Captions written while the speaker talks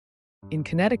In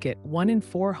Connecticut, 1 in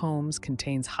 4 homes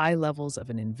contains high levels of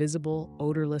an invisible,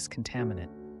 odorless contaminant.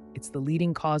 It's the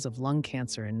leading cause of lung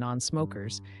cancer in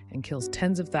non-smokers and kills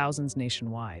tens of thousands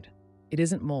nationwide. It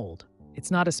isn't mold. It's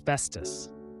not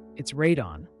asbestos. It's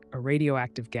radon, a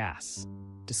radioactive gas.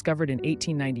 Discovered in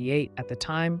 1898, at the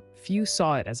time, few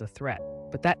saw it as a threat.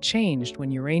 But that changed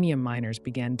when uranium miners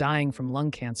began dying from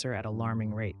lung cancer at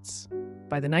alarming rates.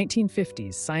 By the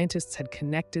 1950s, scientists had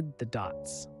connected the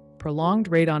dots. Prolonged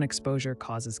radon exposure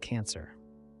causes cancer.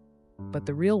 But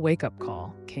the real wake-up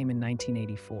call came in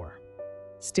 1984.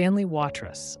 Stanley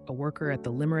Watrous, a worker at the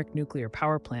Limerick nuclear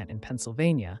power plant in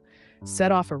Pennsylvania,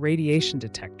 set off a radiation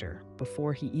detector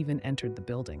before he even entered the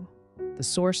building. The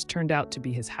source turned out to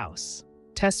be his house.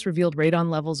 Tests revealed radon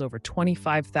levels over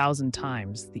 25,000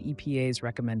 times the EPA's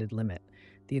recommended limit,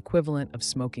 the equivalent of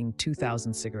smoking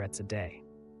 2,000 cigarettes a day.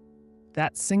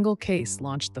 That single case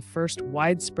launched the first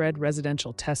widespread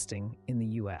residential testing in the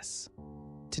U.S.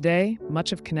 Today,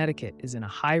 much of Connecticut is in a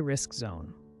high-risk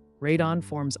zone. Radon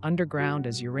forms underground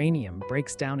as uranium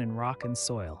breaks down in rock and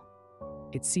soil.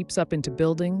 It seeps up into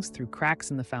buildings through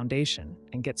cracks in the foundation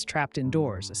and gets trapped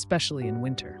indoors, especially in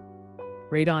winter.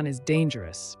 Radon is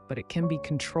dangerous, but it can be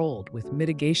controlled with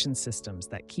mitigation systems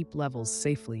that keep levels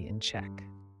safely in check.